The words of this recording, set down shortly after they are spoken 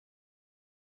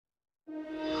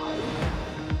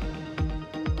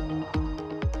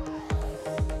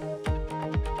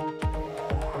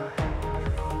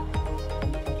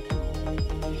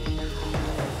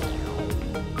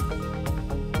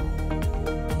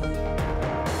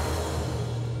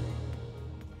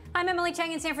Emily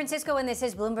Chang in San Francisco, and this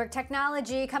is Bloomberg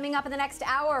Technology. Coming up in the next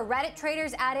hour, Reddit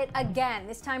traders at it again,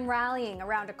 this time rallying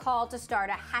around a call to start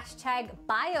a hashtag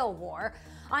bio-war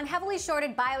on heavily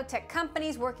shorted biotech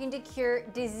companies working to cure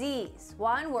disease.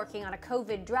 One working on a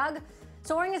COVID drug,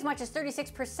 soaring as much as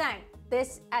 36%.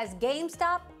 This as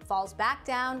GameStop falls back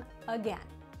down again.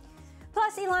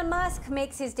 Plus, Elon Musk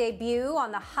makes his debut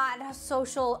on the hot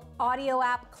social audio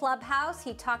app Clubhouse.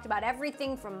 He talked about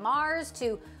everything from Mars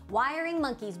to wiring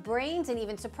monkeys' brains, and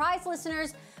even surprised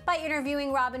listeners by interviewing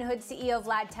Robinhood CEO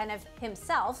Vlad Tenev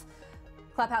himself.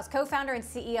 Clubhouse co-founder and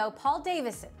CEO Paul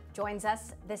Davison joins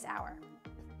us this hour.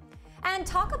 And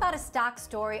talk about a stock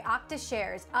story. Okta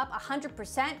shares up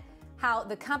 100%. How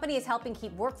the company is helping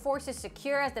keep workforces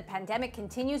secure as the pandemic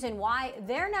continues, and why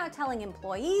they're now telling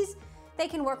employees they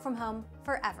can work from home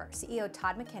forever. CEO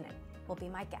Todd McKinnon will be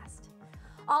my guest.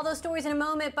 All those stories in a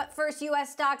moment, but first,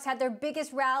 U.S. stocks had their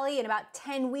biggest rally in about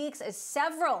 10 weeks as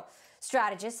several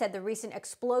strategists said the recent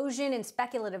explosion in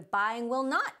speculative buying will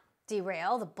not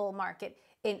derail the bull market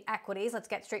in equities. Let's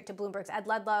get straight to Bloomberg's Ed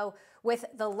Ludlow with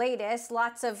the latest.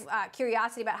 Lots of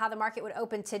curiosity about how the market would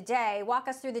open today. Walk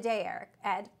us through the day,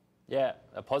 Ed. Yeah,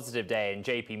 a positive day, and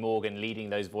JP Morgan leading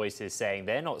those voices saying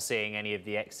they're not seeing any of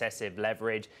the excessive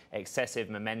leverage, excessive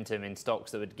momentum in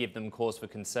stocks that would give them cause for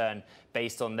concern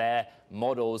based on their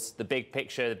models. The big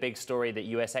picture, the big story that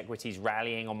US equities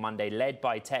rallying on Monday, led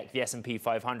by tech, the S&P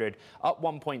 500 up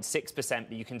 1.6%,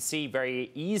 but you can see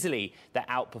very easily the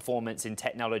outperformance in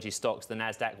technology stocks, the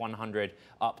NASDAQ 100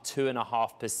 up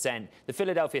 2.5%. The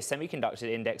Philadelphia Semiconductor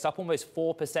Index up almost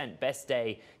 4%, best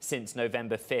day since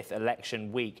November 5th,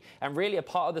 election week. And really a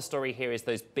part of the story here is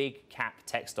those big cap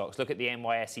tech stocks. Look at the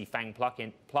NYSE FANG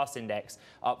Plus Index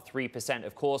up 3%.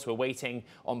 Of course, we're waiting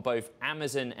on both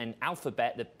Amazon and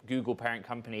Alphabet, the Google parent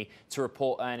company, to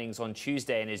report earnings on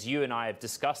Tuesday. And as you and I have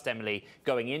discussed, Emily,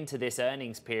 going into this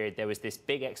earnings period, there was this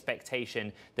big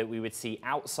expectation that we would see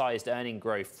outsized earning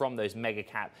growth from those mega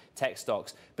cap tech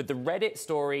stocks. But the Reddit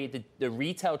story, the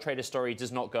retail trader story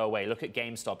does not go away. Look at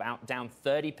GameStop, down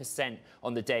 30%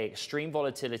 on the day. Extreme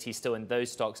volatility still in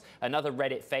those stocks. Another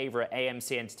Reddit favorite,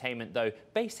 AMC Entertainment, though,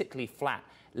 basically flat,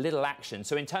 little action.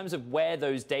 So in terms of where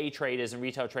those day traders and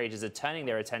retail traders are turning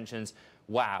their attentions,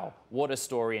 wow, what a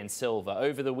story in silver.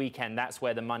 Over the weekend, that's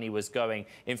where the money was going.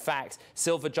 In fact,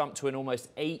 silver jumped to an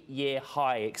almost 8-year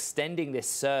high, extending this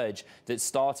surge that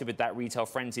started with that retail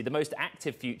frenzy. The most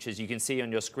active futures you can see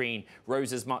on your screen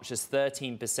rose as much as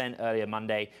 13% earlier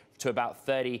Monday to about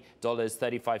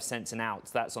 $30.35 an ounce.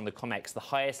 That's on the COMEX, the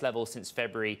highest level since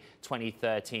February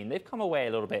 2013. They've come away a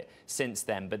little bit since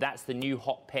then, but that's the new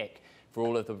hot pick for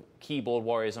all of the keyboard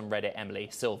warriors on Reddit, Emily,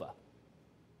 silver.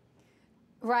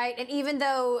 Right, and even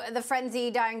though the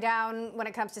frenzy dying down when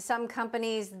it comes to some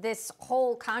companies, this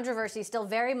whole controversy is still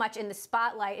very much in the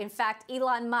spotlight. In fact,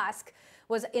 Elon Musk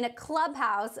was in a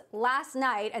Clubhouse last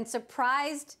night and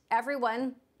surprised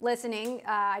everyone listening.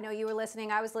 I know you were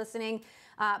listening, I was listening,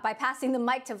 by passing the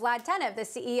mic to Vlad Tenev, the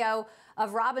CEO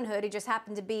of Robinhood, who just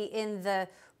happened to be in the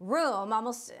room,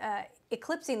 almost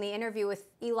eclipsing the interview with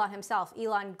Elon himself,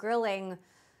 Elon grilling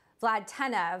Vlad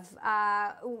Tenev.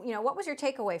 What was your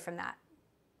takeaway from that?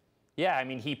 Yeah, I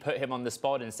mean, he put him on the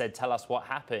spot and said, tell us what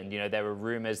happened. You know, there were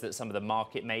rumors that some of the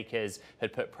market makers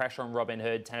had put pressure on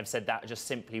Robinhood. Tenev said that just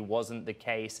simply wasn't the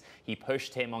case. He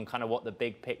pushed him on kind of what the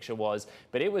big picture was.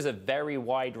 But it was a very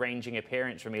wide-ranging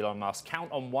appearance from Elon Musk.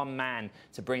 Count on one man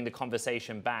to bring the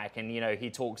conversation back. And, you know, he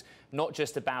talked not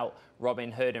just about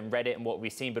Robinhood and Reddit and what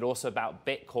we've seen, but also about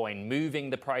Bitcoin, moving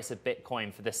the price of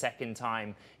Bitcoin for the second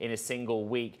time in a single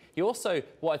week. He also,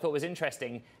 what I thought was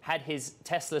interesting, had his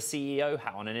Tesla CEO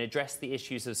hat on and addressed the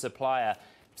issues of supplier,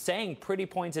 saying pretty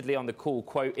pointedly on the call,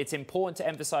 quote, it's important to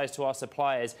emphasize to our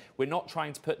suppliers, we're not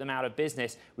trying to put them out of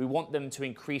business. We want them to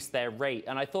increase their rate.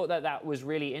 And I thought that that was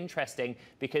really interesting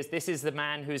because this is the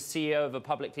man who's CEO of a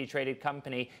publicly traded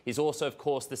company. He's also, of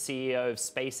course, the CEO of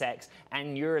SpaceX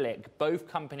and Neuralink, both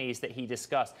companies that he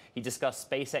discussed. He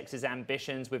discussed SpaceX's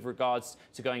ambitions with regards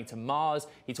to going to Mars.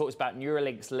 He talks about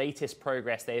Neuralink's latest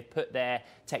progress. They have put their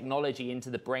technology into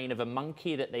the brain of a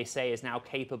monkey that they say is now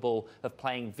capable of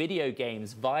playing video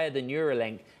games via the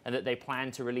Neuralink, and that they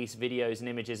plan to release videos and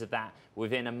images of that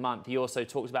within a month. He also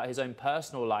talks about his own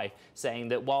personal life, saying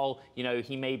that while, you know,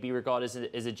 he may be regarded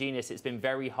as a genius, it's been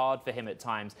very hard for him at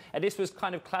times. And this was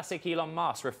kind of classic Elon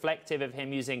Musk, reflective of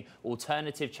him using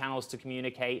alternative channels to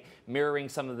communicate, mirroring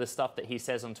some of the stuff that he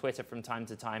says on Twitter from time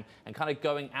to time, and kind of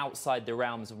going outside the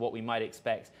realms of what we might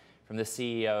expect from the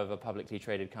CEO of a publicly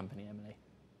traded company, Emily.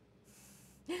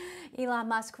 Elon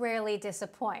Musk rarely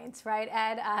disappoints, right,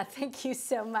 Ed? Thank you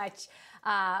so much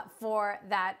for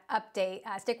that update.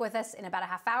 Stick with us in about a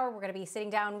half hour. We're going to be sitting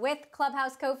down with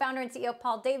Clubhouse co-founder and CEO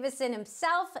Paul Davison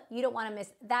himself. You don't want to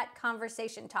miss that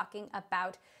conversation talking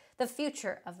about the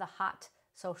future of the hot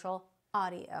social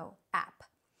audio app.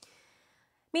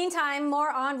 Meantime,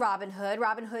 more on Robinhood.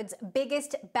 Robinhood's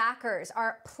biggest backers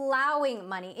are plowing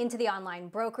money into the online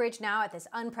brokerage now at this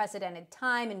unprecedented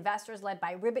time. Investors led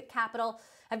by Ribbit Capital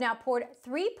have now poured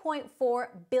 $3.4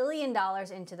 billion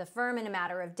into the firm in a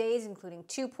matter of days, including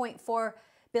 $2.4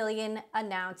 billion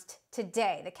announced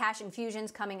today. The cash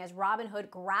infusions coming as Robinhood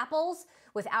grapples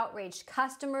with outraged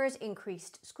customers,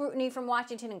 increased scrutiny from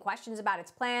Washington, and questions about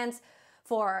its plans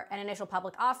for an initial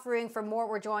public offering. For more,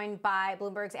 we're joined by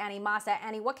Bloomberg's Annie Massa.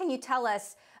 Annie, what can you tell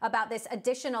us about this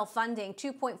additional funding,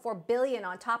 $2.4 billion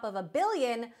on top of $1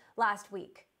 billion last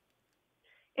week?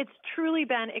 It's truly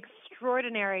been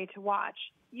extraordinary to watch.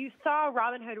 You saw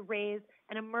Robinhood raise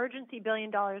an emergency $1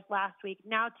 billion last week.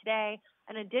 Now today,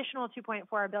 an additional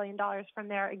 $2.4 billion from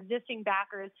their existing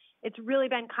backers. It's really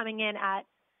been coming in at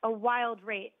a wild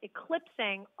rate,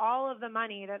 eclipsing all of the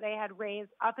money that they had raised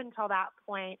up until that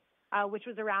point, which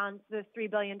was around the $3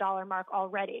 billion mark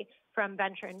already from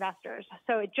venture investors.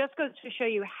 So it just goes to show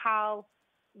you how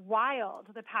wild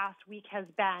the past week has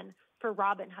been for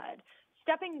Robinhood.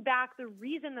 Stepping back, the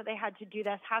reason that they had to do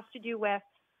this has to do with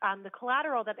the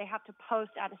collateral that they have to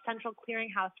post at a central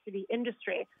clearinghouse for the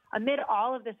industry. Amid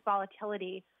all of this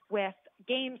volatility with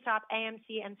GameStop,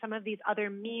 AMC, and some of these other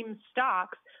meme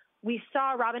stocks, we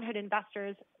saw Robinhood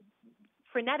investors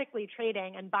frenetically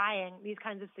trading and buying these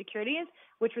kinds of securities,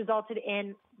 which resulted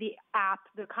in the app,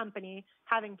 the company,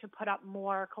 having to put up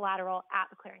more collateral at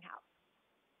the clearinghouse.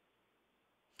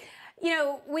 You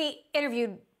know, we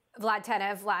interviewed Vlad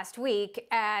Tenev last week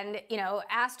and,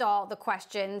 asked all the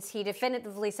questions. He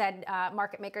definitively said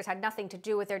market makers had nothing to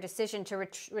do with their decision to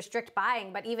restrict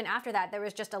buying. But even after that, there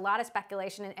was just a lot of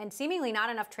speculation and seemingly not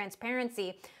enough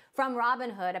transparency from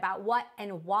Robinhood about what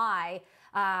and why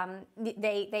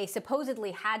they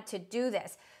supposedly had to do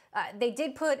this. They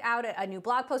did put out a new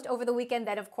blog post over the weekend.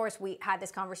 Then, of course, we had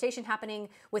this conversation happening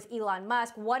with Elon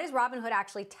Musk. What is Robinhood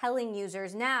actually telling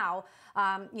users now?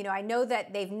 I know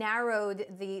that they've narrowed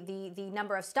the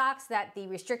number of stocks that the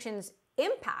restrictions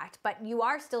impact, but you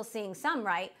are still seeing some,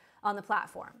 right, on the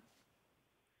platform.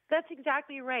 That's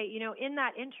exactly right. In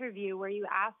that interview where you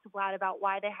asked Vlad about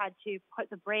why they had to put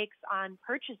the brakes on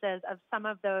purchases of some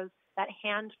of that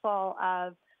handful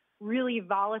of really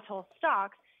volatile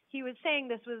stocks, he was saying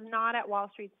this was not at Wall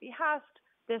Street's behest.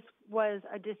 This was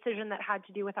a decision that had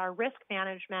to do with our risk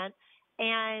management.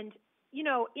 And,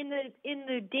 in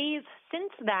the days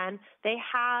since then, they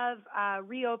have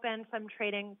reopened some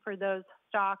trading for those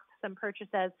stocks, some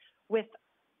purchases with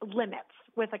limits,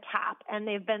 with a cap. And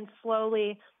they've been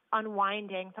slowly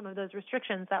unwinding some of those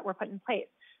restrictions that were put in place.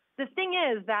 The thing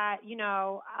is that,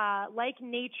 like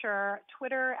nature,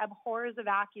 Twitter abhors a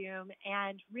vacuum.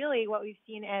 And really what we've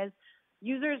seen is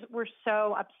users were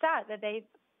so upset that they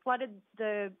flooded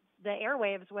the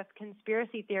airwaves with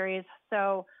conspiracy theories.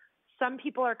 So some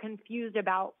people are confused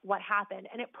about what happened.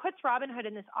 And it puts Robinhood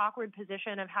in this awkward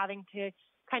position of having to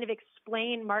kind of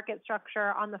explain market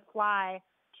structure on the fly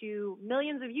to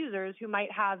millions of users who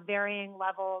might have varying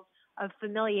levels of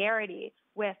familiarity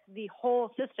with the whole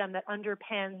system that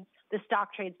underpins the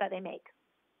stock trades that they make.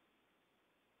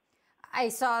 I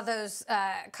saw those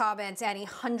comments, Annie,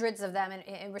 hundreds of them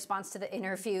in response to the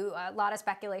interview. A lot of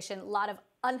speculation, a lot of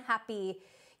unhappy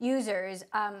users.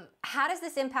 How does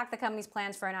this impact the company's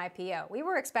plans for an IPO? We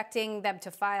were expecting them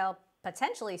to file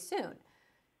potentially soon.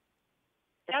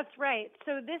 That's right.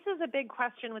 So this is a big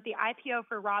question with the IPO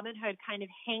for Robinhood kind of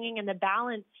hanging in the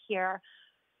balance here.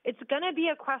 It's going to be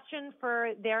a question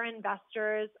for their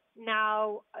investors.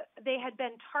 Now, they had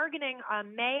been targeting a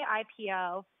May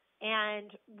IPO, and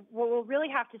what we'll really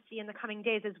have to see in the coming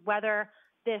days is whether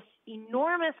this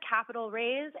enormous capital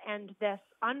raise and this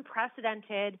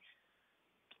unprecedented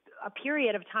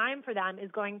period of time for them is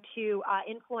going to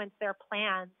influence their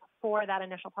plans for that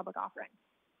initial public offering.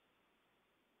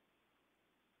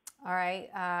 All right.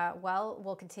 Well,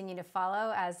 we'll continue to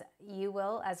follow, as you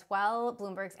will as well.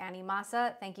 Bloomberg's Annie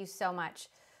Massa, thank you so much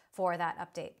for that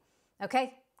update.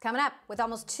 Okay, coming up, with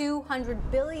almost $200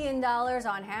 billion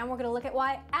on hand, we're going to look at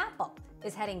why Apple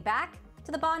is heading back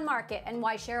to the bond market and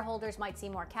why shareholders might see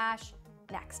more cash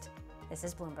next. This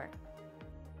is Bloomberg.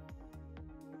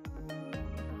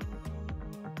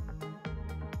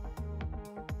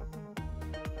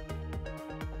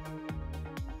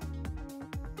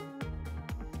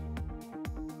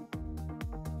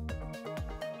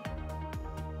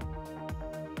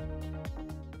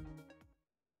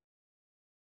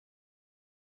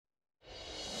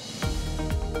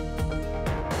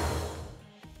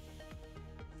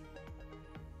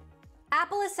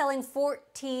 Apple is selling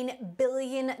 $14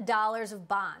 billion of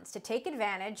bonds to take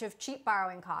advantage of cheap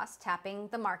borrowing costs, tapping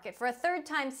the market for a third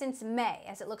time since May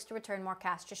as it looks to return more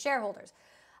cash to shareholders.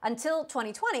 Until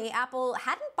 2020, Apple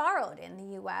hadn't borrowed in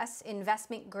the U.S.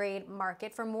 investment-grade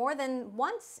market for more than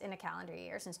once in a calendar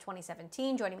year since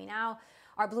 2017. Joining me now,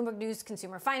 our Bloomberg News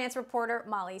consumer finance reporter,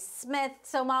 Molly Smith.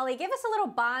 So, Molly, give us a little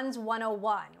Bonds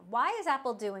 101. Why is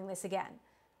Apple doing this again?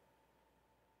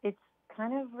 It's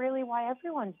kind of really why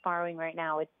everyone's borrowing right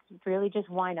now. It's really just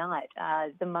why not?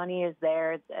 The money is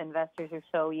there. Investors are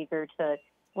so eager to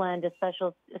lend,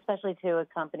 especially to a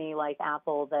company like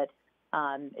Apple that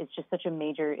is just such a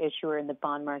major issuer in the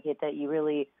bond market that you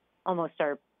really almost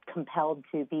are compelled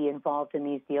to be involved in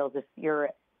these deals if you're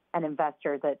an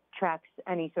investor that tracks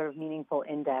any sort of meaningful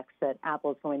index, that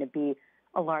Apple is going to be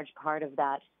a large part of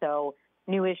that. So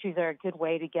new issues are a good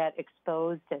way to get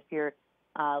exposed if you're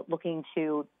looking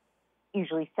to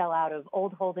usually sell out of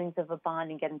old holdings of a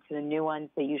bond and get into the new ones.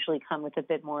 They usually come with a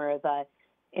bit more of a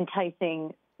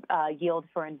enticing yield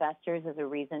for investors as a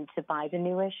reason to buy the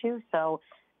new issue. So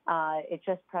it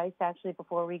just priced actually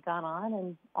before we got on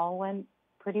and all went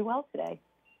pretty well today.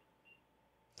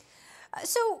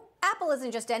 So Apple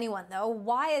isn't just anyone, though.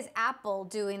 Why is Apple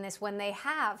doing this when they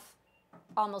have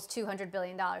almost $200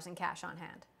 billion in cash on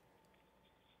hand?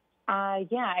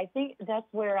 Yeah, I think that's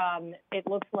where it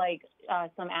looks like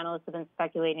some analysts have been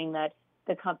speculating that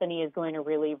the company is going to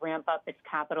really ramp up its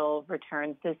capital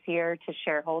returns this year to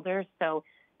shareholders. So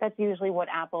that's usually what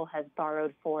Apple has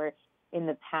borrowed for in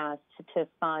the past to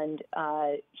fund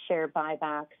share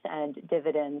buybacks and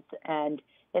dividends. And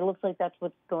it looks like that's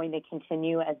what's going to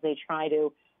continue as they try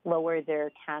to lower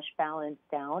their cash balance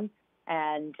down.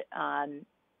 And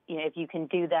if you can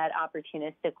do that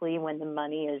opportunistically when the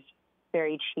money is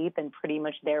very cheap and pretty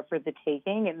much there for the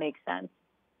taking, it makes sense.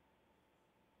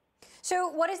 So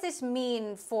what does this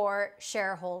mean for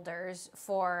shareholders,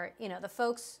 for the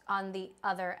folks on the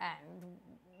other end?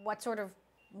 What sort of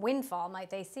windfall might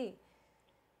they see?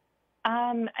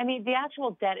 I mean, the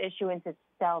actual debt issuance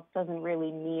itself doesn't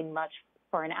really mean much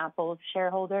for an Apple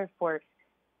shareholder. For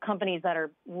companies that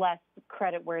are less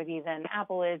creditworthy than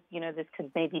Apple is, this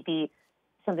could maybe be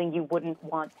something you wouldn't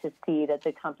want to see, that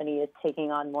the company is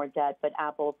taking on more debt, but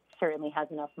Apple certainly has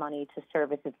enough money to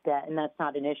service its debt, and that's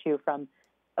not an issue from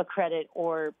a credit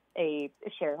or a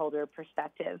shareholder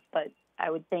perspective. But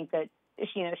I would think that,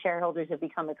 shareholders have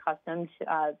become accustomed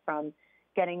from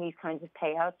getting these kinds of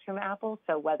payouts from Apple.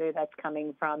 So whether that's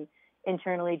coming from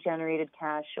internally generated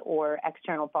cash or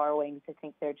external borrowings, I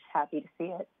think they're just happy to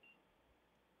see it.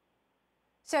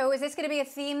 So is this going to be a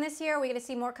theme this year? Are we going to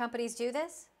see more companies do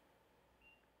this?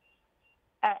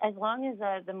 As long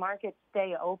as the markets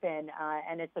stay open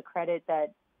and it's a credit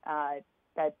that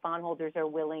bondholders are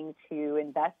willing to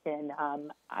invest in,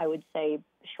 I would say,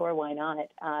 sure, why not?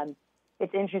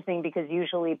 It's interesting because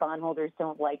usually bondholders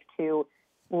don't like to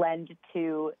lend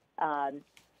to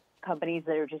companies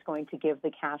that are just going to give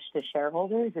the cash to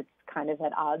shareholders. It's kind of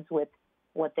at odds with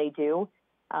what they do.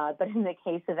 But in the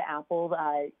case of Apple,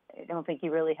 I don't think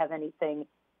you really have anything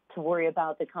to worry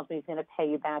about. The company's going to pay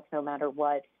you back no matter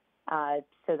what.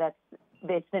 So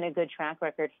it's been a good track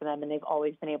record for them, and they've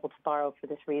always been able to borrow for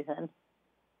this reason.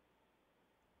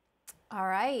 All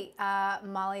right,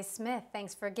 Molly Smith,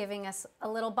 thanks for giving us a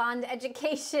little bond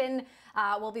education.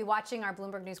 We'll be watching our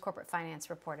Bloomberg News corporate finance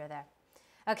reporter there.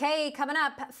 Okay, coming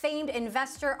up, famed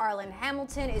investor Arlan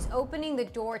Hamilton is opening the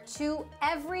door to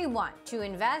everyone to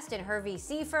invest in her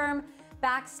VC firm,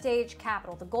 Backstage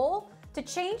Capital. The goal? To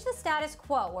change the status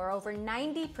quo, where over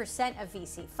 90% of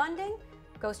VC funding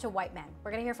goes to white men.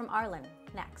 We're going to hear from Arlan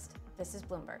next. This is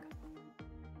Bloomberg.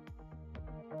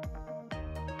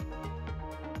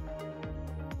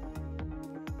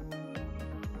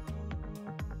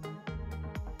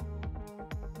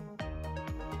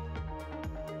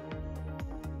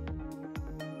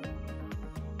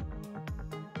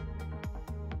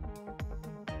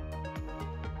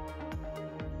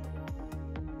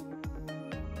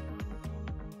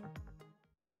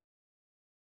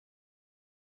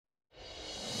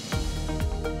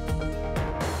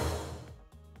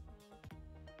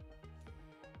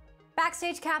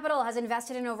 Backstage Capital has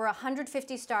invested in over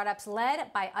 150 startups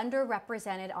led by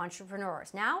underrepresented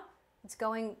entrepreneurs. Now, it's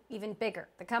going even bigger.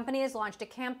 The company has launched a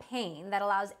campaign that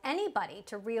allows anybody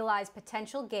to realize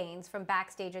potential gains from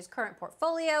Backstage's current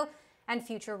portfolio and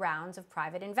future rounds of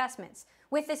private investments.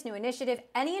 With this new initiative,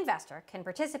 any investor can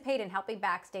participate in helping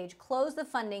Backstage close the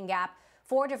funding gap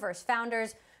for diverse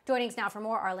founders. Joining us now for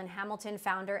more, Arlan Hamilton,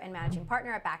 founder and managing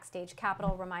partner at Backstage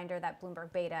Capital. Reminder that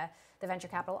Bloomberg Beta, the venture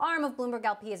capital arm of Bloomberg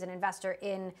LP, is an investor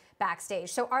in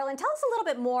Backstage. So Arlan, tell us a little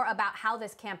bit more about how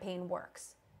this campaign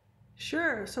works.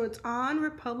 Sure. So it's on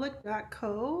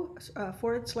republic.co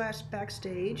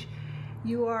 /backstage.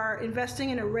 You are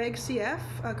investing in a Reg CF,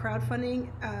 a crowdfunding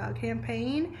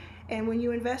campaign. And when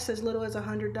you invest as little as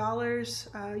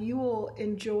 $100, you will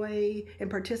enjoy and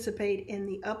participate in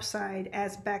the upside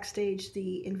as Backstage,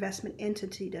 the investment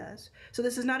entity, does. So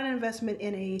this is not an investment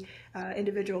in a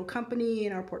individual company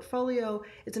in our portfolio.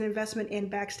 It's an investment in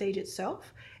Backstage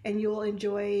itself. And you'll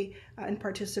enjoy and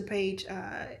participate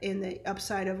in the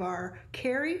upside of our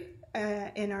carry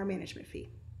and our management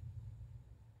fee.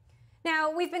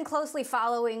 Now, we've been closely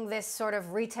following this sort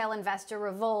of retail investor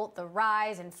revolt, the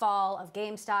rise and fall of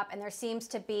GameStop, and there seems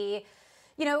to be,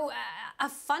 a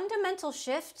fundamental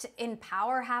shift in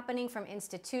power happening from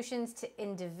institutions to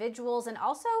individuals, and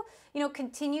also,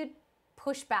 continued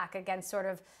pushback against sort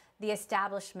of the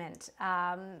establishment,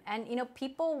 and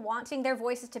people wanting their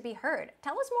voices to be heard.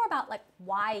 Tell us more about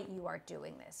why you are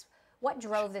doing this. What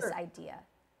drove this idea?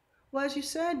 Well, as you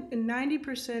said,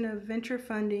 90% of venture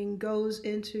funding goes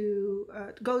into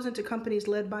companies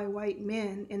led by white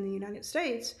men in the United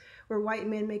States, where white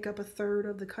men make up a third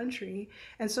of the country.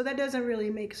 And so that doesn't really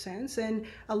make sense. And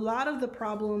a lot of the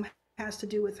problem has to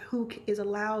do with who is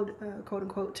allowed, quote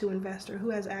unquote, to invest, or who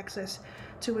has access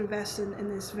to invest in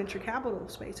this venture capital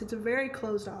space. It's a very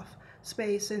closed off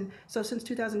space. And so since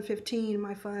 2015,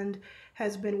 my fund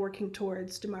has been working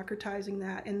towards democratizing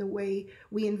that and the way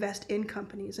we invest in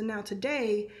companies. And now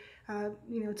today,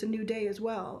 it's a new day as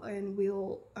well. And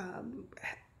we'll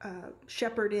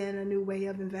shepherd in a new way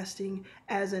of investing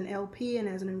as an LP and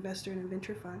as an investor in a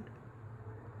venture fund.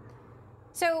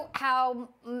 So how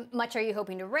much are you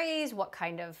hoping to raise? What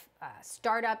kind of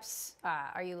startups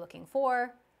are you looking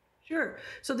for? Sure.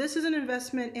 So this is an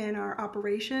investment in our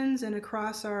operations and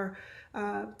across our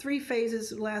 3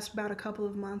 phases, last about a couple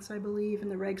of months, I believe, in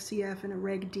the Reg CF and a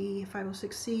Reg D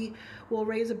 506C. We'll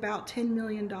raise about $10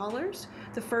 million.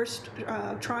 The first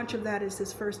tranche of that is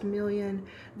this first $1 million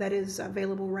that is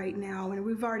available right now. And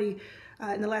we've already,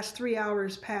 in the last 3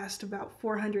 hours, passed about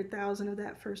 400,000 of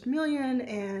that first $1 million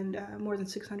and more than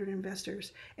 600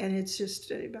 investors. And it's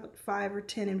just about 5 or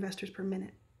 10 investors per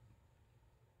minute.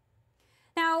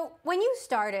 Now, when you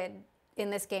started in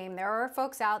this game, there were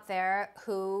folks out there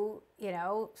who,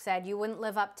 said you wouldn't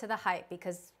live up to the hype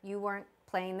because you weren't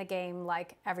playing the game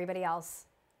like everybody else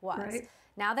was. Right.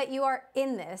 Now that you are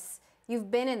in this, you've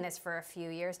been in this for a few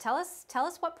years. Tell us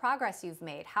what progress you've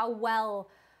made. How well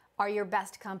are your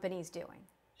best companies doing?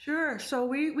 Sure. So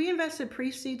we invested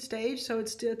pre-seed stage, so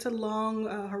it's a long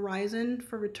horizon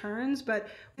for returns. But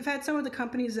we've had some of the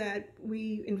companies that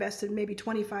we invested maybe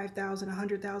 $25,000,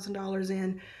 $100,000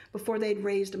 in before they'd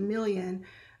raised $1 million,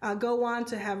 go on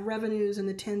to have revenues in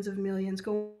the tens of millions,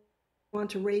 go on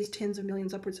to raise tens of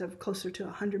millions, upwards of closer to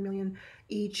 100 million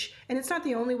each. And it's not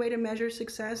the only way to measure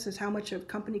success, is how much a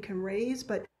company can raise,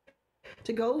 but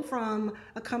to go from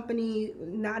a company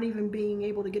not even being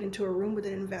able to get into a room with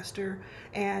an investor,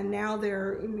 and now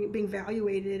they're being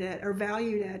valued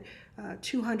at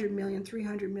 200 million,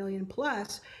 300 million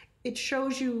plus, it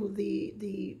shows you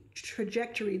the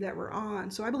trajectory that we're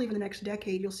on. So I believe in the next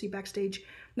decade, you'll see Backstage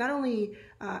not only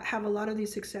have a lot of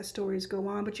these success stories go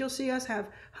on, but you'll see us have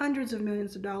hundreds of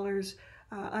millions of dollars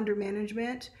under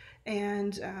management,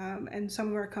 and some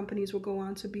of our companies will go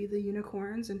on to be the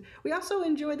unicorns. And we also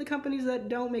enjoy the companies that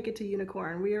don't make it to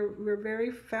unicorn. We're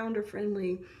very founder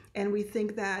friendly, and we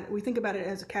think about it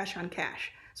as a cash on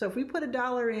cash. So if we put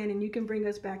 $1 in and you can bring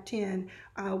us back 10,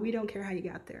 we don't care how you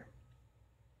got there.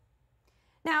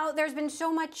 Now, there's been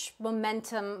so much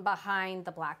momentum behind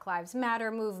the Black Lives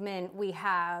Matter movement. We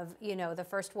have, the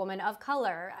first woman of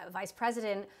color, vice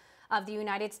president of the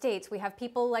United States. We have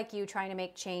people like you trying to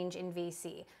make change in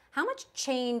VC. How much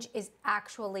change is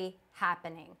actually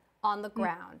happening on the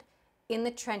ground, in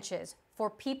the trenches, for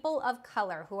people of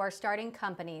color who are starting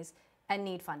companies and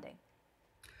need funding?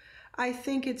 I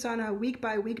think it's on a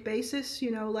week-by-week basis.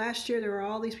 Last year there were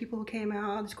all these people who came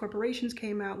out, these corporations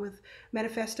came out with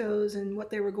manifestos and what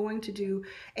they were going to do,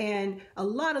 and a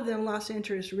lot of them lost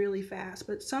interest really fast,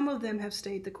 but some of them have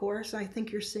stayed the course. I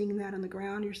think you're seeing that on the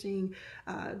ground. You're seeing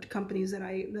companies that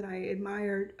I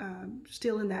admired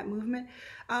still in that movement.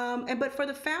 But for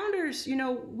the founders,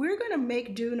 we're going to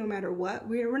make do no matter what.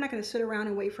 We're not going to sit around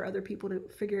and wait for other people to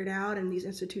figure it out and these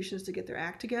institutions to get their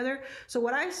act together. So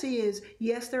what I see is,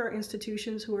 yes, there are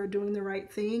institutions who are doing the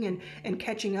right thing and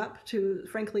catching up to,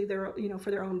 frankly,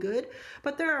 for their own good.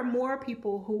 But there are more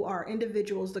people who are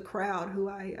individuals, the crowd, who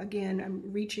I'm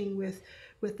reaching with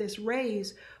this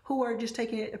raise, who are just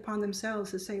taking it upon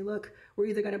themselves to say, look, we're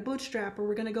either going to bootstrap or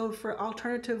we're going to go for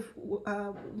alternative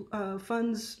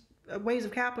funds ways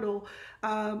of capital,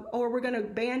 or we're going to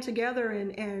band together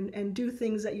and do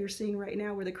things that you're seeing right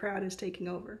now where the crowd is taking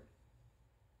over.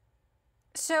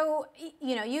 So,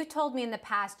 you told me in the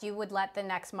past you would let the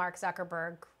next Mark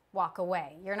Zuckerberg walk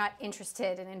away. You're not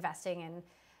interested in investing in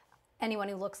anyone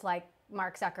who looks like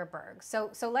Mark Zuckerberg.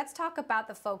 So let's talk about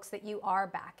the folks that you are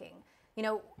backing.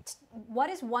 What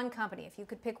is one company, if you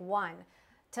could pick one,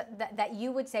 that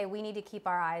you would say we need to keep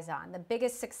our eyes on, the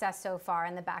biggest success so far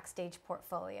in the Backstage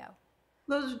portfolio?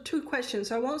 Those are two questions.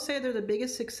 So I won't say they're the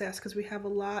biggest success because we have a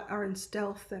lot are in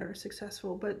stealth that are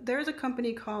successful. But there's a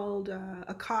company called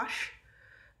Akash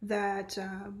that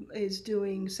is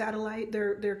doing satellite.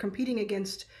 They're competing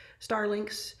against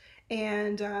Starlinks,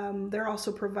 and they're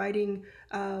also providing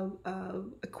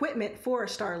equipment for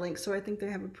Starlink. So I think they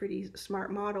have a pretty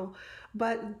smart model.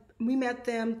 But we met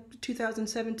them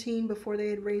 2017 before they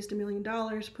had raised $1 million,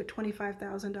 put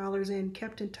 $25,000 in,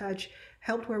 kept in touch,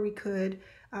 helped where we could.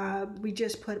 We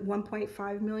just put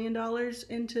 $1.5 million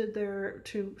into their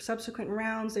subsequent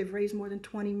rounds. They've raised more than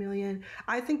 $20 million.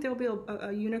 I think there'll be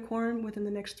a unicorn within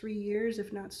the next 3 years,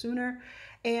 if not sooner.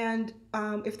 And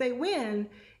if they win,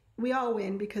 we all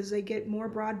win because they get more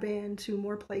broadband to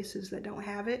more places that don't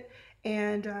have it.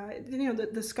 And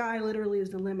the sky literally is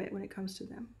the limit when it comes to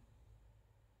them.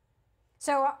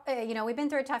 So, we've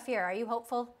been through a tough year. Are you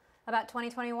hopeful about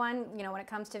 2021? When it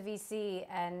comes to VC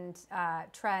and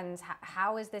trends,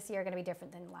 how is this year going to be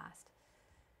different than last?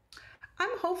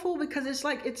 I'm hopeful because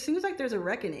it seems like there's a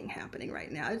reckoning happening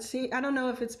right now. I don't know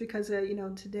if it's because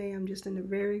today I'm just in a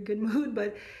very good mood,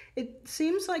 but it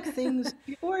seems like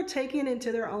people are taking it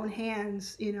into their own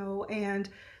hands, and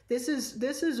this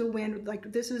is a win.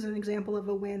 Like, this is an example of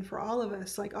a win for all of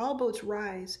us. Like, all boats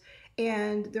rise,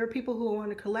 and there are people who want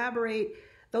to collaborate.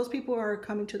 Those people are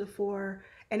coming to the fore.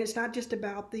 And it's not just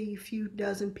about the few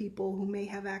dozen people who may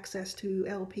have access to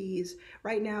LPs.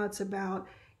 Right now, it's about,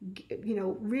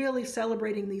 really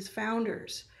celebrating these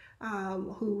founders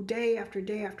who day after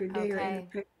day after day are in the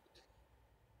picture.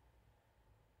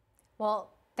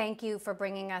 Well, thank you for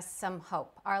bringing us some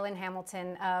hope. Arlan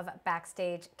Hamilton of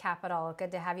Backstage Capital.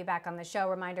 Good to have you back on the show.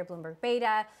 Reminder, Bloomberg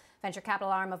Beta, venture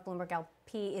capital arm of Bloomberg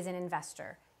LP, is an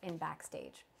investor in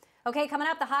Backstage. Okay, coming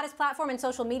up, the hottest platform in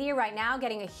social media right now,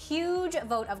 getting a huge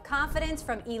vote of confidence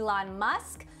from Elon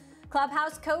Musk.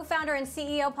 Clubhouse co-founder and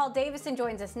CEO Paul Davison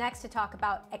joins us next to talk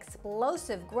about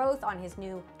explosive growth on his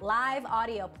new live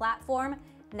audio platform.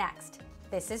 Next,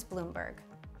 this is Bloomberg.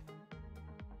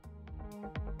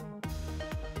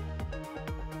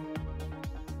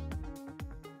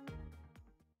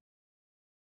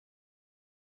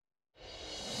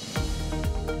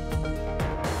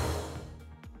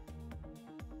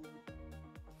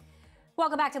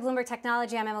 Welcome back to Bloomberg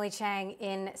Technology. I'm Emily Chang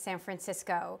in San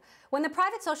Francisco. When the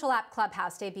private social app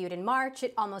Clubhouse debuted in March,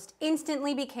 it almost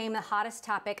instantly became the hottest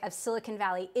topic of Silicon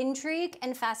Valley intrigue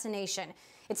and fascination.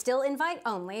 It's still invite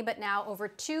only, but now over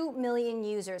 2 million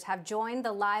users have joined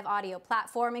the live audio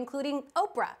platform, including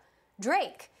Oprah,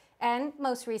 Drake, and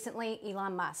most recently,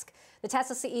 Elon Musk. The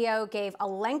Tesla CEO gave a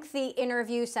lengthy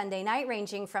interview Sunday night,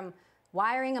 ranging from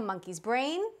wiring a monkey's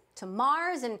brain to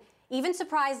Mars, and even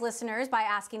surprised listeners by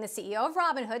asking the CEO of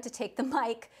Robinhood to take the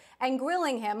mic and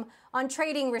grilling him on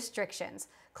trading restrictions.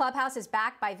 Clubhouse is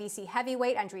backed by VC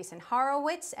heavyweight Andreessen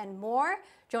Horowitz and more.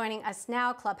 Joining us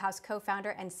now, Clubhouse co-founder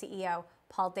and CEO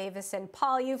Paul Davison.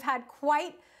 Paul, you've had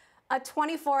quite a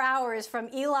 24 hours from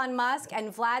Elon Musk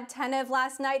and Vlad Tenev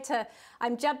last night to,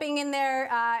 I'm jumping in there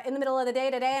in the middle of the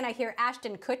day today, and I hear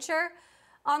Ashton Kutcher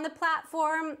on the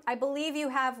platform. I believe you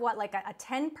have, like a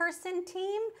 10-person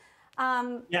team?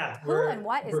 Yeah, who and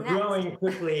what is we're next? growing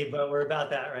quickly, but we're about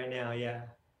that right now, yeah.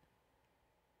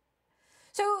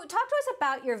 So talk to us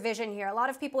about your vision here. A lot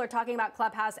of people are talking about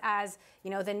Clubhouse as,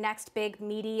 the next big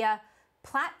media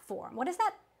platform. What does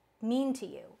that mean to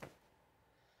you?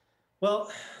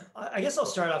 Well, I guess I'll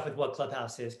start off with what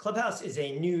Clubhouse is. Clubhouse is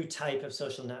a new type of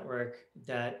social network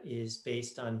that is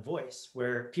based on voice,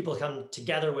 where people come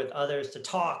together with others to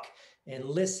talk and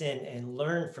listen and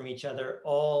learn from each other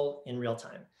all in real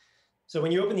time. So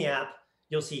when you open the app,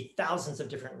 you'll see thousands of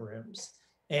different rooms,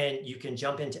 and you can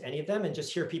jump into any of them and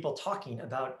just hear people talking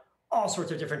about all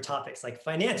sorts of different topics like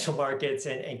financial markets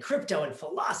and crypto and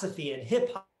philosophy and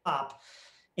hip hop.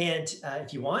 And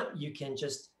if you want, you can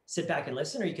just sit back and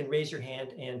listen, or you can raise your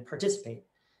hand and participate.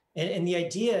 And the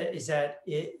idea is that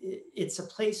it's a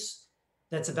place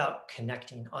that's about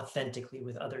connecting authentically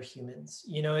with other humans.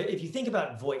 If you think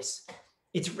about voice,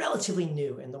 it's relatively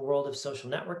new in the world of social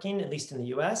networking, at least in the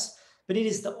US, but it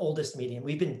is the oldest medium.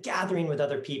 We've been gathering with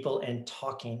other people and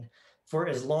talking for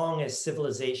as long as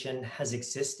civilization has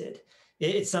existed.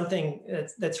 It's something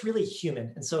that's really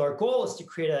human. And so our goal is to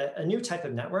create a new type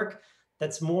of network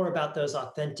that's more about those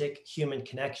authentic human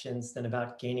connections than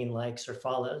about gaining likes or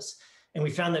follows. And we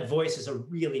found that voice is a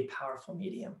really powerful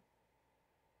medium.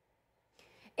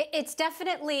 It's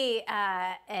definitely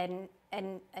an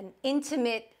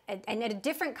intimate and a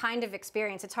different kind of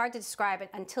experience. It's hard to describe it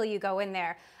until you go in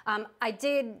there. I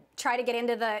did try to get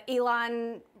into the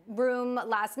Elon room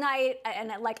last night,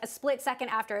 and like a split second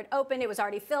after it opened, it was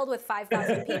already filled with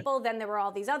 5,000 people. Then there were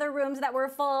all these other rooms that were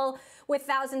full with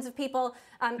thousands of people.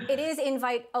 It is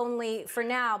invite only for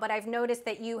now, but I've noticed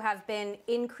that you have been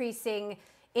increasing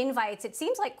invites, it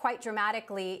seems like quite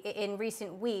dramatically in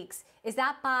recent weeks. Is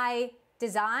that by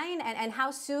design, and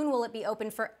how soon will it be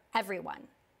open for everyone?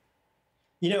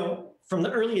 You know, from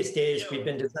the earliest days, we've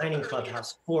been designing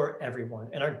Clubhouse for everyone,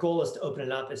 and our goal is to open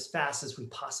it up as fast as we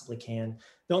possibly can.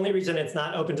 The only reason it's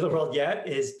not open to the world yet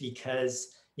is because,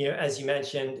 you know, as you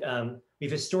mentioned,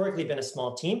 we've historically been a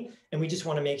small team, and we just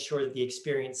want to make sure that the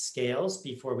experience scales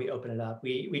before we open it up.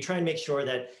 We try and make sure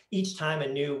that each time a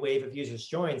new wave of users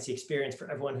joins, the experience for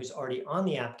everyone who's already on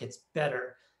the app gets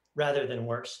better rather than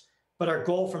worse. But our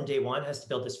goal from day one has to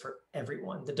build this for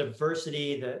everyone. The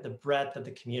diversity, the breadth of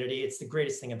the community, it's the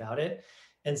greatest thing about it.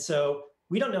 And so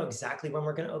we don't know exactly when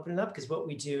we're going to open it up, because what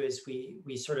we do is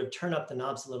we sort of turn up the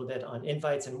knobs a little bit on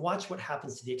invites and watch what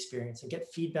happens to the experience and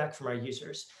get feedback from our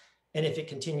users. And if it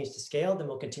continues to scale, then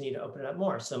we'll continue to open it up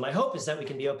more. So my hope is that we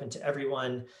can be open to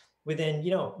everyone within, you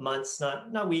know, months,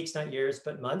 not weeks, not years,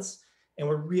 but months. And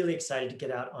we're really excited to get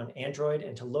out on Android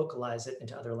and to localize it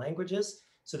into other languages,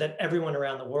 so that everyone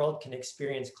around the world can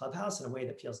experience Clubhouse in a way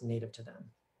that feels native to them.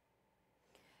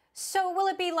 So will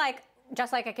it be like,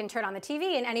 just like I can turn on the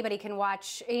TV and anybody can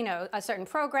watch, you know, a certain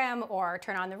program, or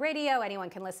turn on the radio, anyone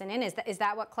can listen in? Is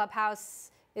that what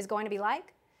Clubhouse is going to be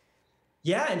like?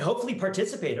 Yeah, and hopefully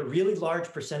participate. A really large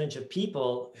percentage of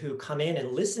people who come in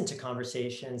and listen to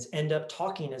conversations end up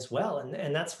talking as well.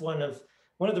 And that's one of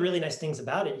the really nice things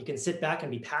about it. You can sit back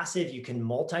and be passive, you can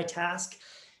multitask,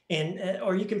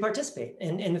 or you can participate.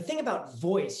 And the thing about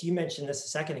voice, you mentioned this a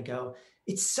second ago,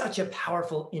 it's such a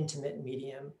powerful, intimate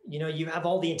medium. You know, you have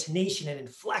all the intonation and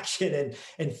inflection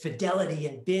and fidelity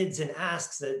and bids and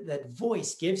asks that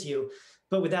voice gives you,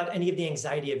 but without any of the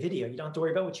anxiety of video. You don't have to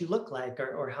worry about what you look like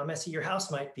or how messy your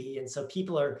house might be. And so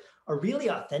people are really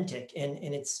authentic, and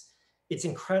it's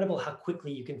incredible how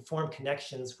quickly you can form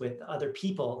connections with other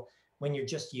people when you're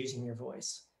just using your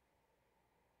voice.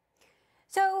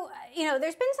 So, you know,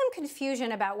 there's been some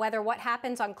confusion about whether what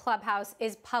happens on Clubhouse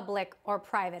is public or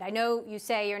private. I know you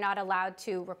say you're not allowed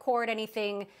to record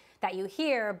anything that you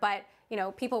hear, but, you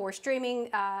know, people were streaming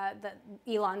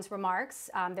Elon's remarks.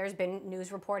 There's been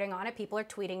news reporting on it. People are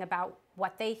tweeting about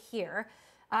what they hear.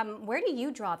 Where do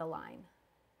you draw the line?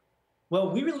 Well,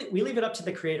 we leave it up to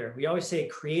the creator. We always say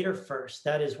creator first.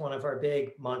 That is one of our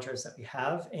big mantras that we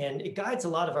have, and it guides a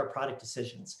lot of our product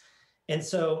decisions. And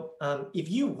so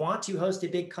if you want to host a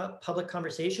big public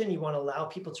conversation, you want to allow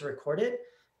people to record it,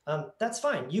 that's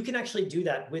fine. You can actually do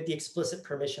that with the explicit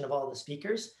permission of all the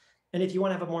speakers. And if you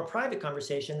want to have a more private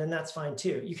conversation, then that's fine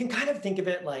too. You can kind of think of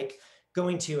it like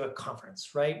going to a conference,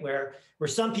 right? Where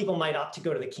some people might opt to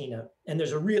go to the keynote, and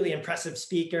there's a really impressive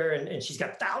speaker, and she's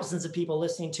got thousands of people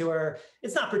listening to her.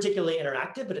 It's not particularly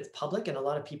interactive, but it's public, and a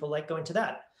lot of people like going to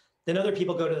that. Then other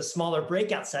people go to the smaller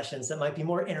breakout sessions that might be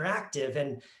more interactive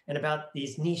and about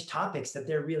these niche topics that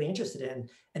they're really interested in.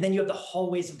 And then you have the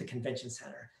hallways of the convention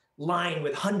center, lined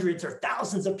with hundreds or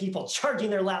thousands of people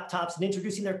charging their laptops and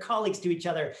introducing their colleagues to each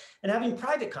other and having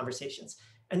private conversations.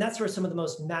 And that's where some of the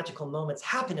most magical moments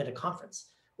happen at a conference.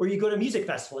 Or you go to a music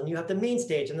festival and you have the main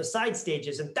stage and the side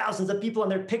stages and thousands of people on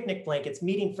their picnic blankets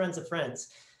meeting friends of friends.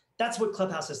 That's what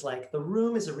Clubhouse is like. The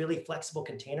room is a really flexible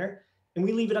container, and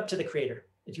we leave it up to the creator.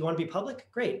 If you want to be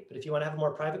public, great. But if you want to have a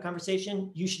more private conversation,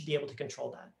 you should be able to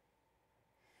control that.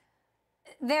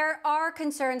 There are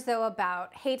concerns, though,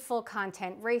 about hateful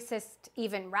content, racist,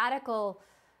 even radical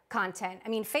content. I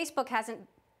mean, Facebook hasn't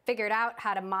figured out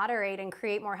how to moderate and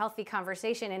create more healthy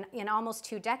conversation in almost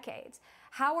 2 decades.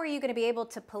 How are you going to be able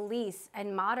to police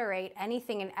and moderate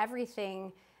anything and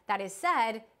everything that is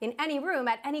said in any room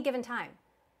at any given time?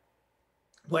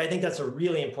 Well, I think that's a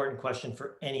really important question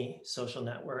for any social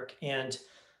network. And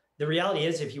the reality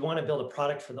is, if you want to build a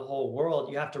product for the whole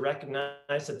world, you have to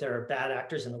recognize that there are bad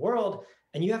actors in the world,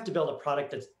 and you have to build a product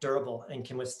that's durable and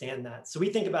can withstand that. So we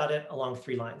think about it along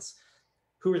 3 lines.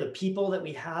 Who are the people that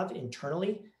we have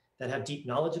internally that have deep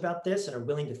knowledge about this and are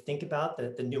willing to think about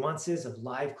the nuances of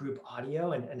live group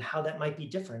audio and how that might be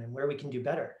different and where we can do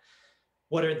better?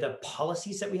 What are the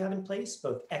policies that we have in place,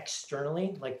 both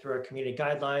externally, like through our community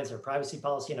guidelines, our privacy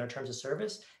policy, and our terms of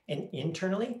service, and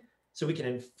internally? so we can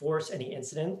enforce any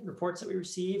incident reports that we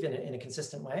receive in a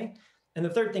consistent way. And the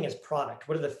third thing is product.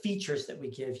 What are the features that we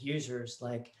give users,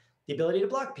 like the ability to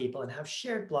block people and have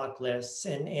shared block lists,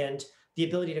 and the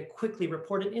ability to quickly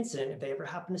report an incident if they ever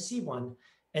happen to see one,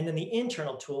 and then the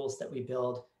internal tools that we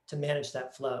build to manage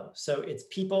that flow. So it's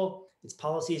people, it's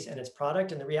policies, and it's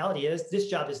product. And the reality is this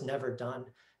job is never done.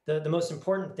 The most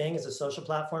important thing as a social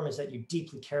platform is that you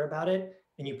deeply care about it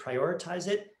and you prioritize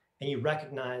it and you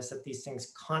recognize that these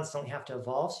things constantly have to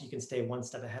evolve so you can stay one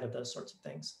step ahead of those sorts of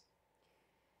things.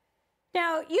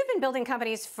 Now, you've been building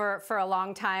companies for a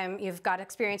long time. You've got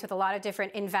experience with a lot of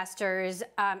different investors.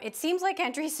 It seems like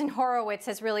Andreessen Horowitz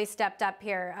has really stepped up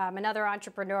here. Another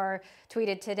entrepreneur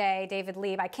tweeted today, David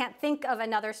Lieb, I can't think of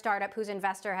another startup whose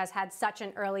investor has had such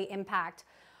an early impact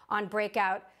on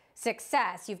breakout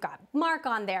success. You've got Mark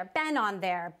on there, Ben on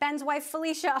there, Ben's wife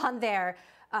Felicia on there.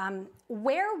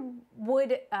 Where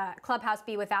would Clubhouse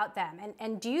be without them?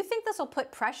 And do you think this will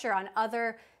put pressure on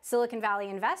other Silicon Valley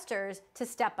investors to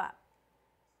step up?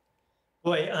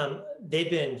 Boy,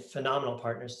 they've been phenomenal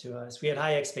partners to us. We had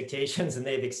high expectations and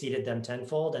they've exceeded them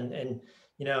tenfold. And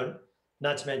you know,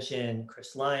 not to mention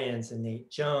Chris Lyons and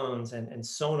Nate Jones and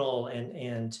Sonal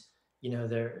and you know,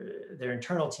 their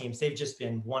internal teams. They've just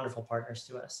been wonderful partners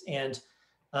to us. And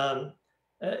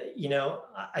you know,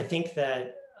 I think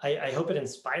that I hope it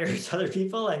inspires other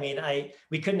people. I mean,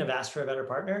 we couldn't have asked for a better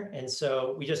partner. And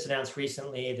so we just announced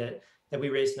recently that we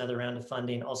raised another round of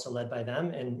funding, also led by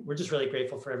them. And we're just really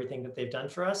grateful for everything that they've done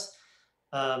for us.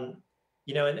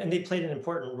 You know, and they played an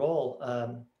important role.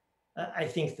 I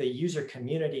think the user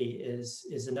community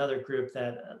is another group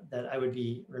that I would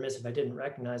be remiss if I didn't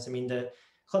recognize. I mean, the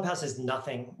Clubhouse is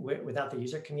nothing without the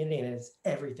user community, and it's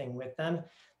everything with them.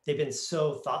 They've been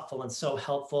so thoughtful and so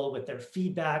helpful with their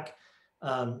feedback,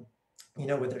 you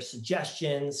know, with their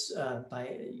suggestions,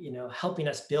 by, you know, helping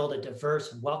us build a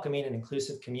diverse, welcoming, and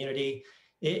inclusive community.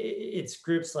 It's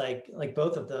groups like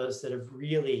both of those that have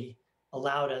really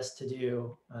allowed us to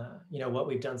do, you know, what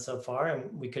we've done so far,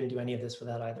 and we couldn't do any of this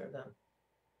without either of them.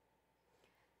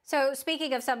 So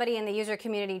speaking of somebody in the user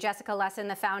community, Jessica Lessin,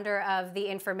 the founder of The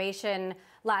Information,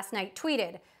 last night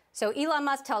tweeted, so Elon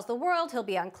Musk tells the world he'll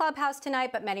be on Clubhouse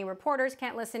tonight, but many reporters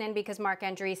can't listen in because Marc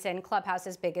Andreessen,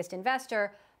 Clubhouse's biggest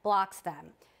investor, blocks them.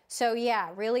 So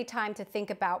yeah, really time to think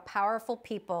about powerful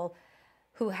people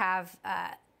who have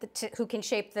who can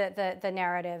shape the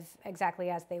narrative exactly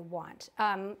as they want.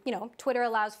 You know, Twitter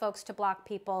allows folks to block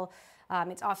people.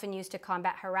 It's often used to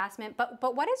combat harassment.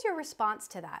 But what is your response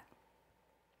to that?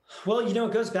 Well, you know,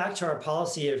 it goes back to our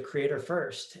policy of creator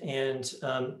first. And,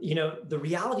 you know, the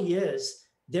reality is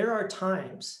there are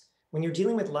times when you're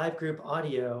dealing with live group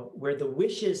audio where the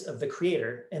wishes of the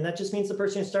creator, and that just means the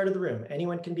person who started the room,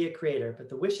 anyone can be a creator, but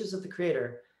the wishes of the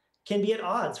creator can be at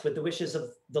odds with the wishes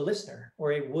of the listener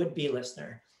or a would-be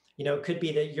listener. You know, it could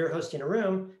be that you're hosting a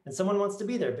room and someone wants to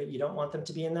be there, but you don't want them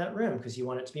to be in that room because you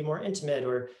want it to be more intimate,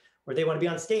 or they want to be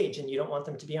on stage and you don't want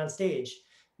them to be on stage.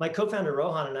 My co-founder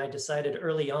Rohan and I decided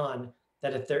early on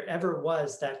that if there ever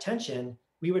was that tension,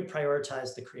 we would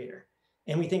prioritize the creator.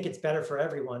 And we think it's better for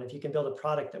everyone if you can build a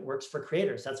product that works for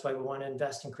creators. That's why we want to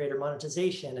invest in creator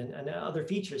monetization and other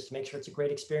features to make sure it's a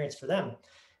great experience for them.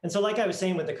 And so like I was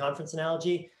saying with the conference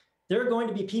analogy, there are going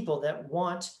to be people that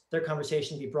want their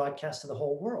conversation to be broadcast to the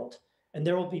whole world. And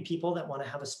there will be people that want to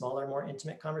have a smaller, more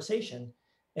intimate conversation.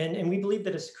 And we believe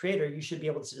that as a creator, you should be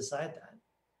able to decide that.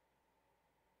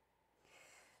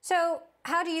 So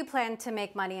how do you plan to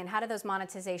make money, and how do those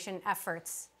monetization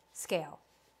efforts scale?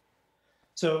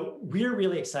 So we're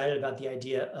really excited about the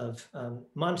idea of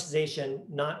monetization,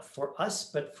 not for us,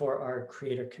 but for our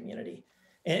creator community.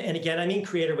 And again, I mean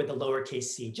creator with a lowercase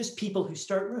c, just people who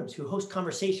start rooms, who host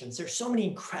conversations. There's so many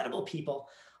incredible people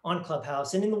on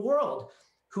Clubhouse and in the world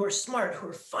who are smart, who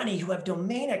are funny, who have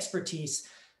domain expertise,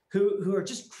 who are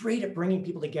just great at bringing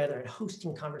people together and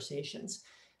hosting conversations.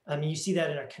 I mean, you see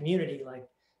that in our community, like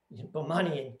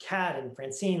Bomani and Kat and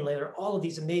Francine, later, all of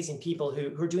these amazing people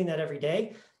who are doing that every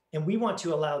day. And we want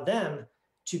to allow them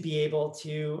to be able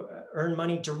to earn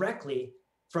money directly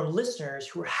from listeners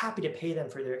who are happy to pay them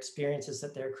for their experiences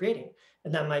that they're creating.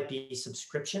 And that might be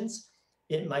subscriptions.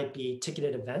 It might be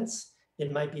ticketed events.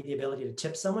 It might be the ability to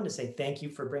tip someone to say, thank you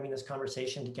for bringing this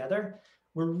conversation together.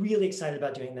 We're really excited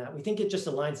about doing that. We think it just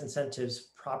aligns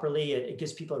incentives properly. It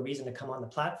gives people a reason to come on the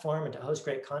platform and to host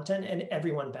great content, and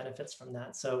everyone benefits from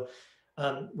that. So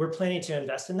we're planning to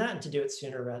invest in that and to do it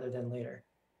sooner rather than later.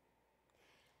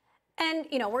 And,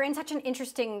 you know, we're in such an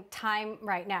interesting time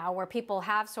right now where people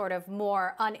have sort of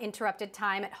more uninterrupted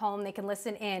time at home. They can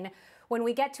listen in. When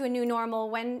we get to a new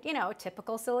normal, when, you know,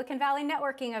 typical Silicon Valley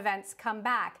networking events come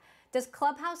back, does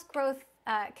Clubhouse growth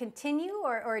continue,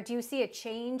 or do you see a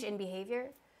change in behavior?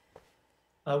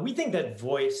 We think that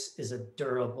voice is a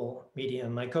durable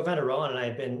medium. My co-founder Rowan and I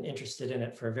have been interested in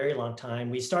it for a very long time.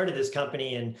 We started this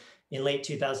company in late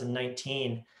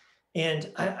 2019.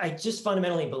 And I just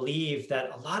fundamentally believe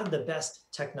that a lot of the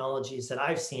best technologies that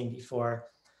I've seen before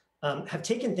have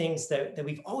taken things that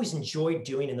we've always enjoyed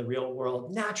doing in the real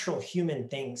world, natural human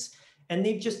things, and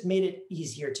they've just made it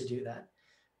easier to do that,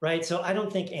 right? So I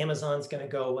don't think Amazon's going to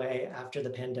go away after the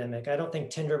pandemic. I don't think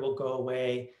Tinder will go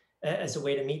away as a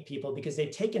way to meet people, because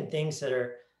they've taken things that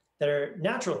are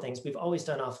natural things we've always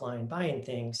done offline, buying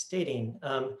things, dating,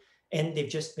 and they've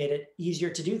just made it easier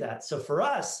to do that. So for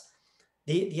us,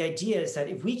 the idea is that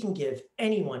if we can give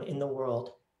anyone in the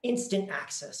world instant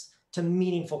access to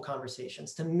meaningful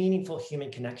conversations, to meaningful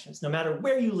human connections, no matter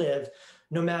where you live,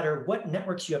 no matter what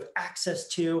networks you have access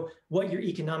to, what your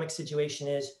economic situation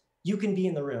is, you can be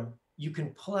in the room. You can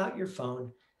pull out your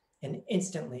phone and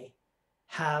instantly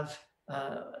have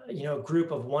a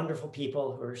group of wonderful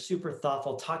people who are super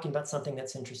thoughtful, talking about something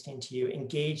that's interesting to you,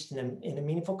 engaged in a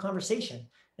meaningful conversation.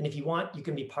 And if you want, you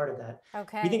can be part of that.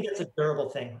 Okay. We think that's a durable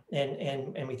thing,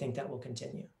 and we think that will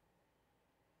continue.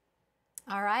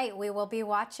 All right, we will be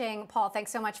watching. Paul,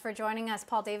 thanks so much for joining us.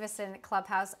 Paul Davison,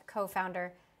 Clubhouse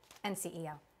co-founder and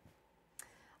CEO.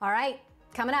 All right,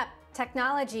 coming up,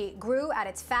 technology grew at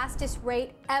its fastest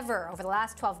rate ever over the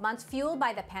last 12 months, fueled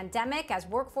by the pandemic as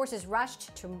workforces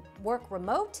rushed to work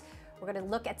remote. We're going to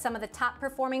look at some of the top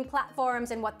performing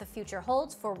platforms and what the future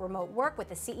holds for remote work with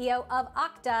the CEO of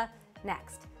Okta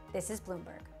next. This is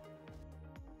Bloomberg.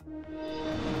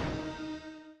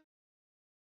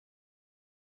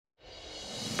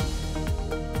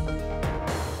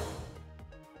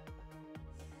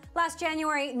 Last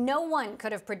January, no one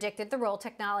could have predicted the role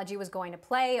technology was going to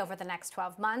play over the next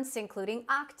 12 months, including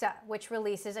Okta, which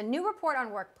releases a new report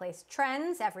on workplace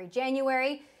trends every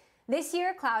January. This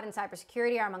year, cloud and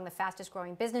cybersecurity are among the fastest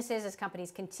growing businesses as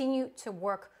companies continue to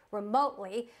work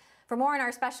remotely. For more on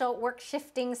our special Work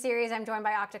Shifting series, I'm joined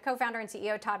by Okta co-founder and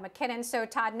CEO Todd McKinnon. So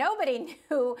Todd, nobody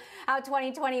knew how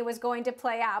 2020 was going to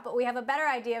play out, but we have a better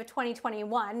idea of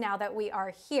 2021 now that we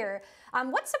are here.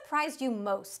 What surprised you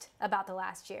most about the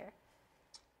last year?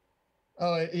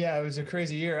 Oh, yeah, it was a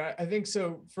crazy year. I think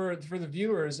so. For the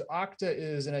viewers, Okta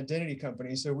is an identity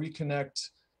company. So we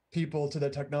connect people to the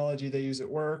technology they use at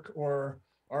work, or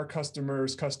our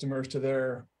customers to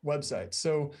their websites.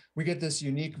 So we get this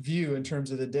unique view in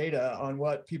terms of the data on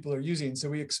what people are using. So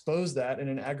we expose that in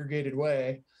an aggregated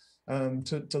way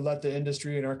to let the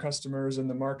industry and our customers and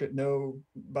the market know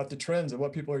about the trends of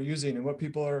what people are using and what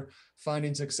people are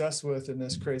finding success with in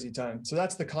this crazy time. So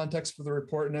that's the context for the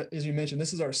report. And as you mentioned,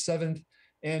 this is our 7th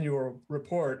annual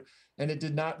report, and it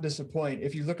did not disappoint.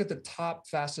 If you look at the top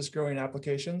fastest growing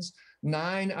applications,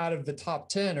 9 out of the top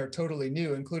 10 are totally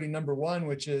new, including number 1,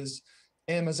 which is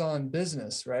Amazon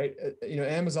Business, right?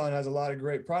 Amazon has a lot of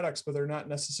great products, but they're not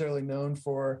necessarily known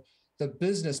for the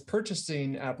business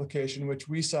purchasing application, which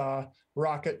we saw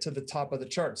rocket to the top of the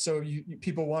chart. So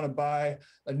people want to buy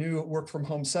a new work from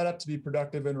home setup to be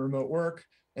productive in remote work.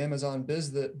 Amazon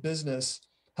Business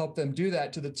helped them do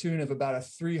that to the tune of about a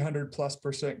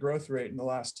 300+% growth rate in the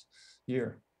last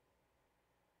year.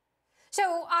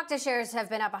 So Okta shares have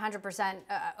been up 100%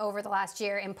 over the last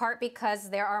year, in part because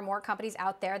there are more companies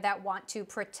out there that want to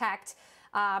protect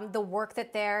the work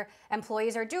that their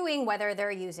employees are doing, whether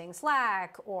they're using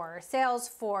Slack or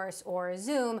Salesforce or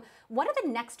Zoom. What do the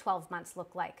next 12 months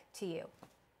look like to you?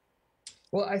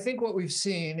 Well, I think what we've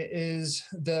seen is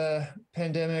the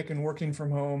pandemic and working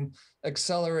from home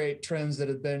accelerate trends that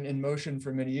have been in motion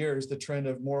for many years. The trend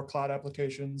of more cloud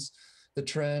applications, the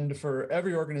trend for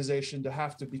every organization to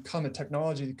have to become a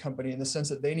technology company in the sense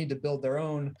that they need to build their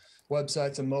own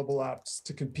websites and mobile apps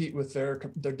to compete with their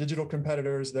digital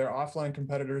competitors, their offline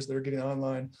competitors that are getting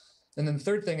online. And then the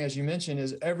third thing, as you mentioned,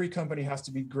 is every company has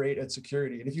to be great at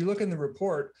security. And if you look in the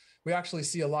report, we actually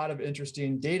see a lot of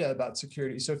interesting data about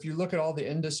security. So if you look at all the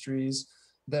industries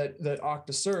that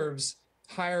Okta serves,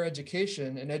 higher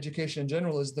education and education in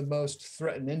general is the most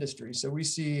threatened industry. So we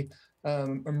see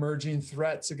emerging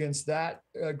threats against that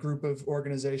group of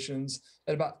organizations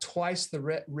at about twice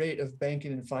the rate of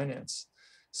banking and finance.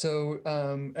 So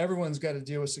everyone's got to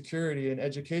deal with security, and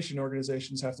education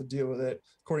organizations have to deal with it,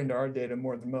 according to our data,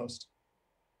 more than most.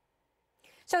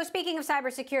 So speaking of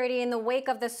cybersecurity, in the wake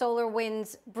of the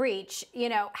SolarWinds breach,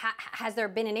 has there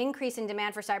been an increase in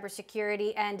demand for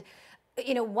cybersecurity? And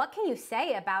what can you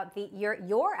say about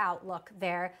your outlook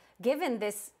there, given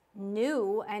this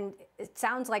new and it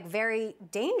sounds like very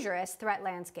dangerous threat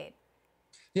landscape?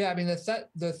 Yeah, I mean,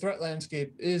 the threat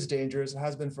landscape is dangerous. It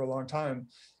has been for a long time.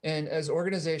 And as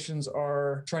organizations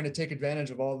are trying to take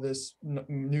advantage of all this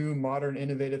new, modern,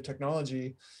 innovative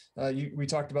technology, we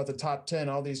talked about the top 10,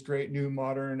 all these great new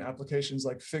modern applications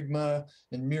like Figma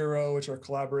and Miro, which are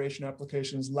collaboration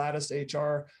applications, Lattice HR.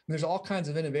 And there's all kinds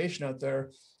of innovation out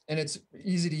there. And it's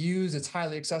easy to use, it's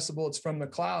highly accessible, it's from the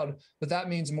cloud, but that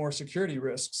means more security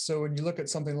risks. So when you look at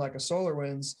something like a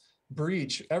SolarWinds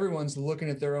breach, everyone's looking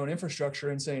at their own infrastructure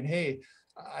and saying, hey,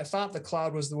 I thought the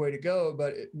cloud was the way to go,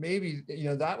 but maybe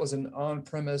that was an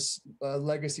on-premise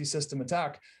legacy system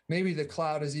attack. Maybe the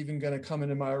cloud is even going to come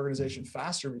into my organization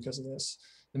faster because of this.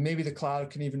 And maybe the cloud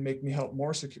can even make me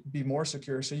be more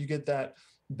secure. So you get that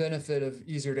benefit of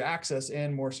easier to access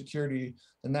and more security.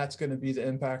 And that's going to be the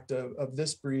impact of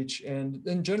this breach and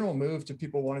in general move to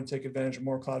people wanting to take advantage of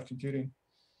more cloud computing.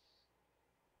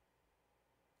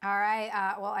 All right.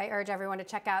 Well, I urge everyone to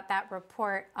check out that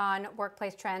report on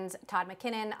workplace trends. Todd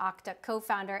McKinnon, Okta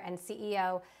co-founder and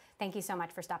CEO. Thank you so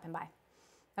much for stopping by.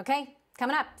 Okay,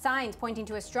 coming up, signs pointing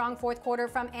to a strong fourth quarter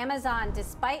from Amazon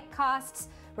despite costs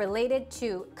related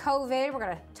to COVID. We're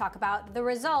going to talk about the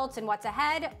results and what's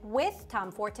ahead with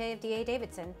Tom Forte of D.A.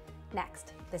 Davidson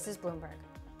next. This is Bloomberg.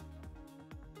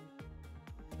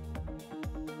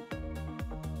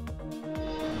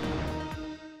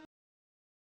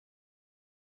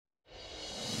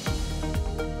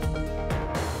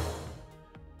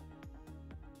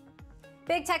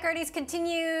 Big tech earnings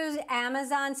continues.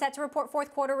 Amazon set to report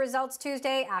fourth quarter results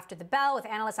Tuesday after the bell, with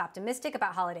analysts optimistic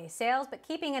about holiday sales, but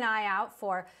keeping an eye out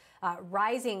for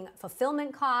rising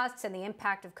fulfillment costs and the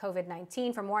impact of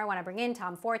COVID-19. For more, I want to bring in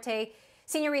Tom Forte,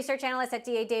 senior research analyst at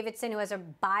D.A. Davidson, who has a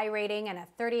buy rating and a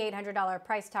 $3,800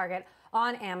 price target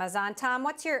on Amazon. Tom,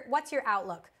 what's your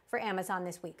outlook for Amazon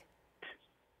this week?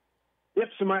 Yep,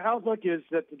 so my outlook is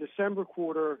that the December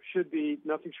quarter should be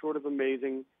nothing short of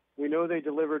amazing. We know they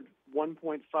delivered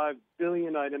 1.5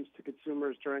 billion items to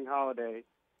consumers during holiday.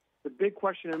 The big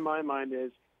question in my mind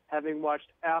is, having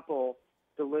watched Apple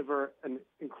deliver an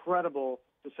incredible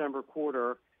December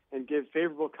quarter and give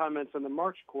favorable comments on the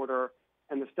March quarter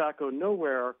and the stock go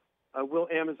nowhere, will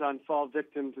Amazon fall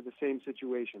victim to the same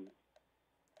situation?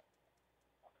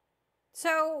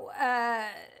 So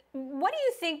what do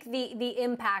you think the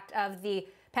impact of the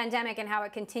pandemic and how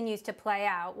it continues to play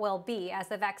out will be as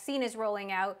the vaccine is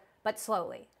rolling out, but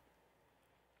slowly?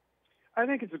 I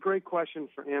think it's a great question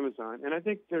for Amazon. And I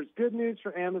think there's good news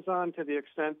for Amazon to the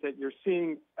extent that you're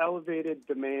seeing elevated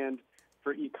demand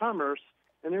for e-commerce.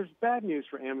 And there's bad news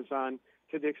for Amazon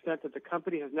to the extent that the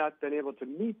company has not been able to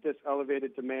meet this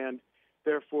elevated demand.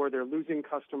 Therefore, they're losing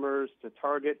customers to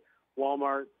Target,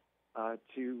 Walmart,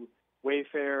 to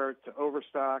Wayfair, to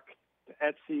Overstock, to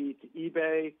Etsy, to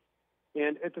eBay.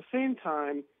 And at the same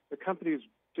time, the company is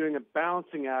doing a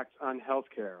balancing act on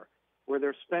healthcare, where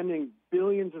they're spending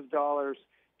billions of dollars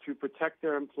to protect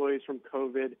their employees from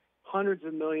COVID, hundreds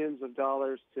of millions of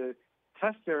dollars to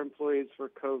test their employees for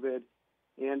COVID.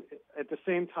 And at the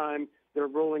same time, they're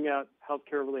rolling out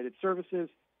healthcare-related services.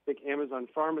 Think Amazon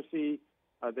Pharmacy,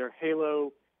 their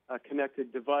Halo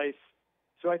connected device.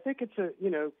 So I think it's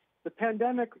the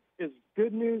pandemic is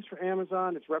good news for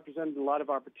Amazon. It's represented a lot of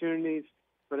opportunities,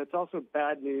 but it's also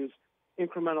bad news,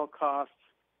 incremental costs,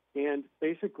 and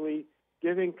basically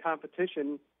giving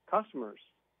competition customers.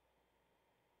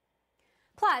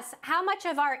 Plus, how much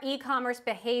of our e-commerce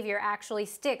behavior actually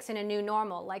sticks in a new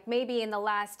normal? Like maybe in the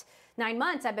last 9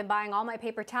 months, I've been buying all my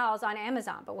paper towels on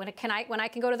Amazon, but when I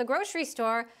can go to the grocery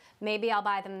store, maybe I'll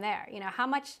buy them there. How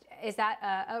much is that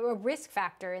a risk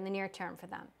factor in the near term for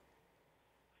them?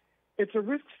 It's a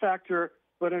risk factor,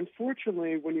 but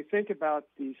unfortunately, when you think about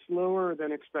the slower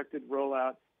than expected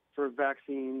rollout for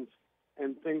vaccines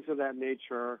and things of that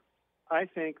nature, I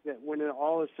think that when it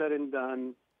all is said and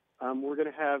done, we're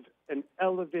going to have an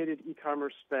elevated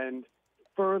e-commerce spend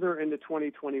further into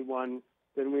 2021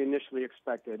 than we initially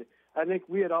expected. I think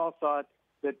we had all thought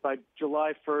that by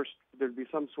July 1st, there'd be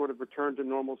some sort of return to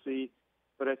normalcy,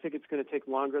 but I think it's going to take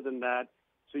longer than that.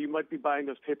 So you might be buying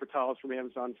those paper towels from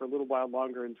Amazon for a little while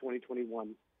longer in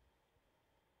 2021.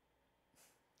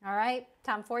 All right,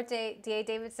 Tom Forte, D.A.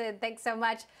 Davidson, thanks so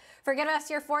much for giving us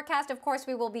your forecast. Of course,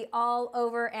 we will be all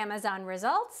over Amazon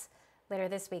results later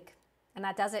this week. And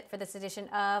that does it for this edition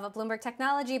of Bloomberg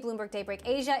Technology. Bloomberg Daybreak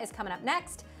Asia is coming up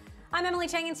next. I'm Emily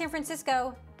Chang in San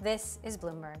Francisco. This is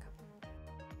Bloomberg.